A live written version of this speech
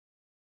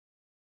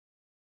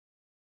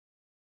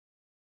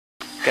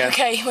Go.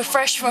 Okay, we're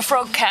fresh from a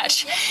frog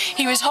catch.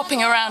 He was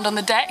hopping around on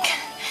the deck.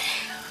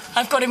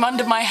 I've got him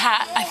under my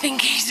hat. I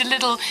think he's a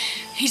little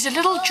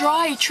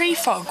dry tree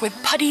frog with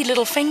puddy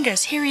little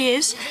fingers. Here he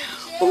is.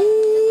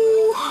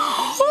 Ooh,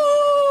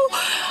 ooh,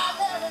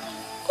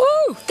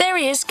 ooh, there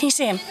he is. Can you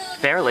see him?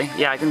 Barely.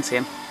 Yeah, I can see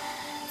him.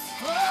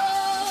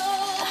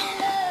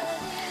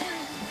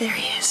 There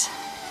he is.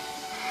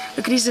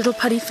 Look at his little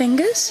puddy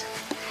fingers.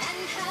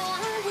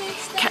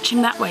 Catch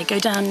him that way. Go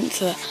down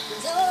to the...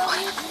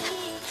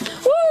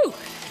 Woo!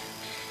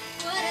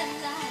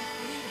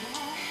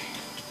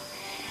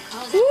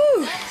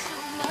 Woo!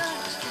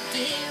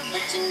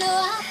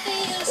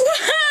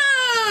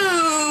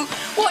 Whoa!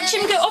 Watch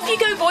him go. Off you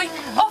go, boy.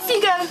 Off you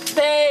go.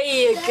 There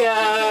you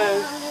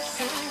go.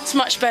 It's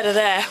much better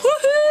there.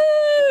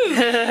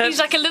 Woohoo! He's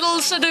like a little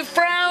sort of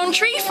brown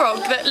tree frog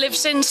that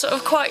lives in sort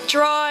of quite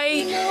dry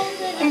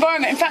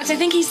environment. In fact, I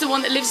think he's the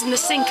one that lives in the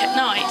sink at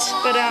night.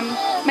 But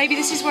maybe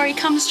this is where he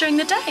comes during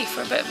the day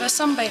for a bit of a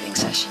sunbathing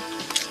session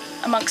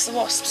amongst the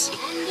wasps.